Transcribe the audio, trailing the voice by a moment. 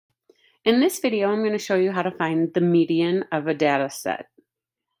In this video, I'm going to show you how to find the median of a data set.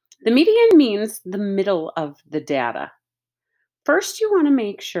 The median means the middle of the data. First, you want to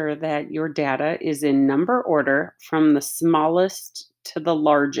make sure that your data is in number order from the smallest to the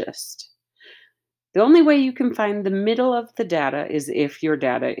largest. The only way you can find the middle of the data is if your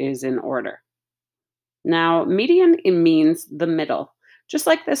data is in order. Now, median, it means the middle. Just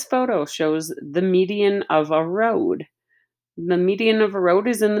like this photo shows the median of a road. The median of a road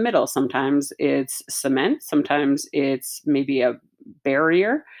is in the middle. Sometimes it's cement, sometimes it's maybe a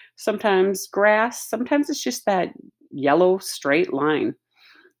barrier, sometimes grass, sometimes it's just that yellow straight line.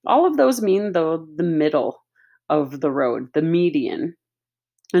 All of those mean, though, the middle of the road, the median.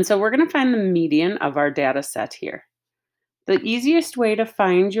 And so we're going to find the median of our data set here. The easiest way to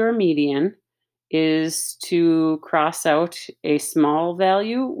find your median is to cross out a small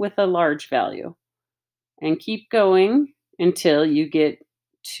value with a large value and keep going until you get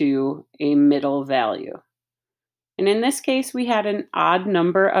to a middle value. And in this case, we had an odd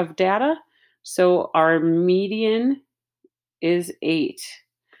number of data, so our median is 8.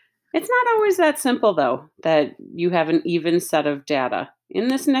 It's not always that simple, though, that you have an even set of data. In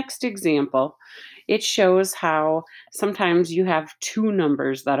this next example, it shows how sometimes you have two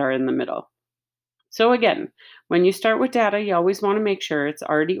numbers that are in the middle. So again, when you start with data, you always want to make sure it's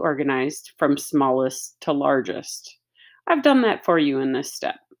already organized from smallest to largest. I've done that for you in this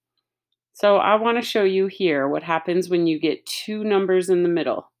step. So I want to show you here what happens when you get two numbers in the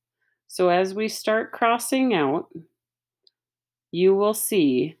middle. So as we start crossing out, you will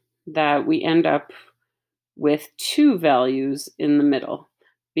see that we end up with two values in the middle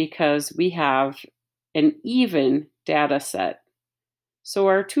because we have an even data set. So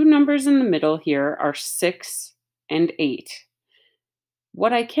our two numbers in the middle here are 6 and 8.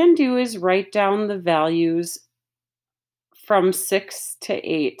 What I can do is write down the values from 6 to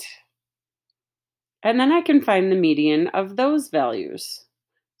 8. And then I can find the median of those values.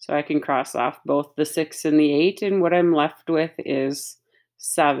 So I can cross off both the 6 and the 8, and what I'm left with is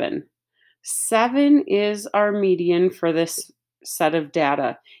 7. 7 is our median for this set of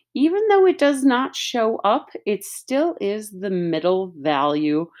data. Even though it does not show up, it still is the middle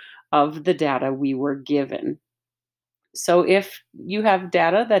value of the data we were given. So if you have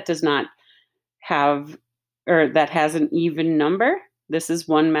data that does not have, or that has an even number, this is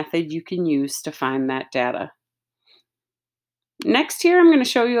one method you can use to find that data. Next here, I'm going to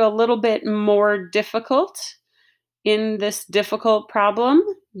show you a little bit more difficult. In this difficult problem,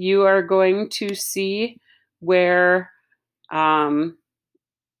 you are going to see where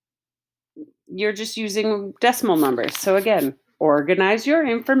you're just using decimal numbers. So again, organize your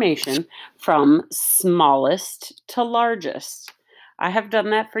information from smallest to largest. I have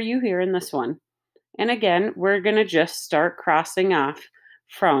done that for you here in this one. And again, we're going to just start crossing off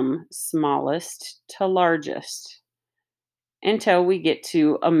from smallest to largest until we get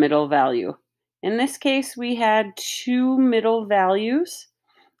to a middle value. In this case, we had two middle values,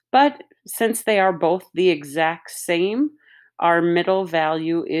 but since they are both the exact same, our middle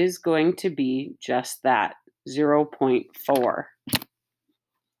value is going to be just that, 0.4.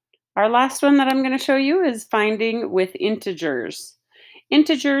 Our last one that I'm going to show you is finding with integers.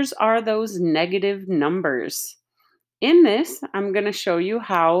 Integers are those negative numbers. In this, I'm going to show you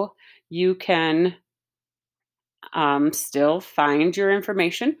how you can still find your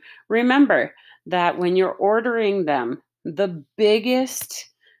information. Remember that when you're ordering them, the biggest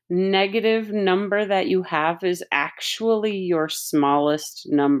negative number that you have is actually your smallest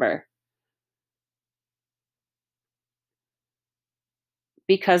number,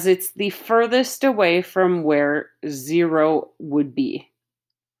 because it's the furthest away from where 0 would be.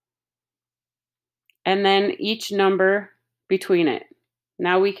 And then each number between it.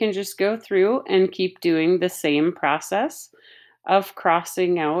 Now we can just go through and keep doing the same process of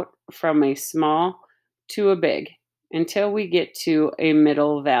crossing out from a small to a big until we get to a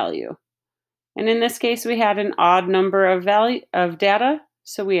middle value. And in this case, we had an odd number of data,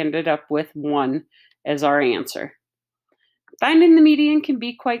 so we ended up with 1 as our answer. Finding the median can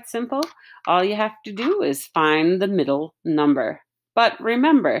be quite simple. All you have to do is find the middle number. But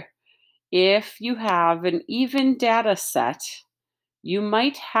remember, if you have an even data set, you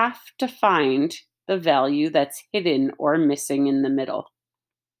might have to find the value that's hidden or missing in the middle.